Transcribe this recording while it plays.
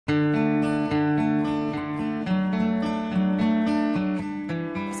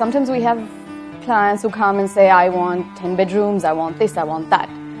sometimes we have clients who come and say, I want 10 bedrooms, I want this, I want that.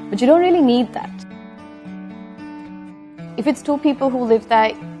 But you don't really need that. If it's 2 people who live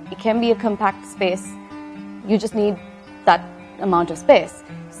there, it can be a compact space. You just need that amount of space.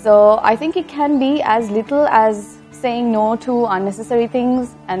 So I think it can be as little as saying no to unnecessary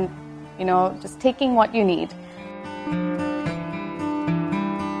things and, just taking what you need.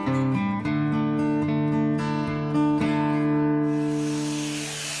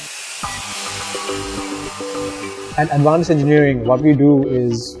 At Advantis Engineering, what we do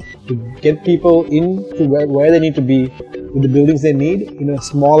is to get people into where they need to be with the buildings they need in a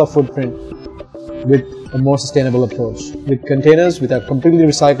smaller footprint with a more sustainable approach. With containers, with our completely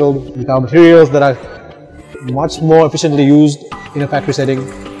recycled, with our materials that are much more efficiently used in a factory setting,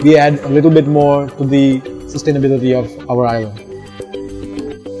 we add a little bit more to the sustainability of our island.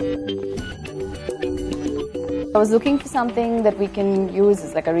 I was looking for something that we can use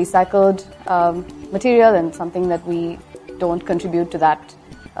as like a recycled material and something that we don't contribute to that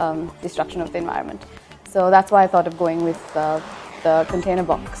destruction of the environment. So that's why I thought of going with the container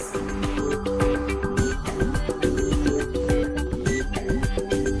box.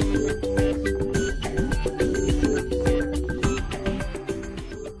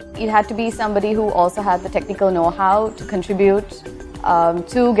 It had to be somebody who also had the technical know-how to contribute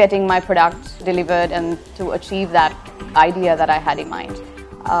to getting my product delivered and to achieve that idea that I had in mind.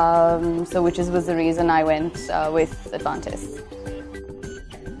 Which was the reason I went with Advantis.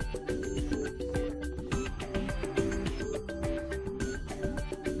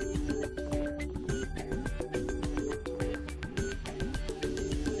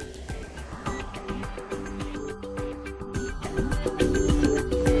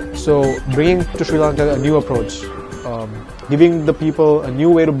 So bringing to Sri Lanka a new approach, giving the people a new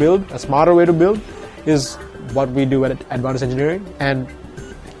way to build, a smarter way to build, is what we do at Advantis Engineering. And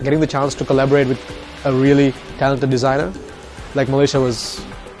getting the chance to collaborate with a really talented designer like Malisha was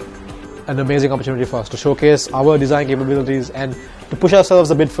an amazing opportunity for us to showcase our design capabilities and to push ourselves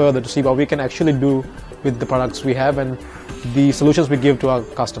a bit further to see what we can actually do with the products we have and the solutions we give to our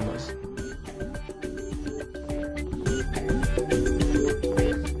customers.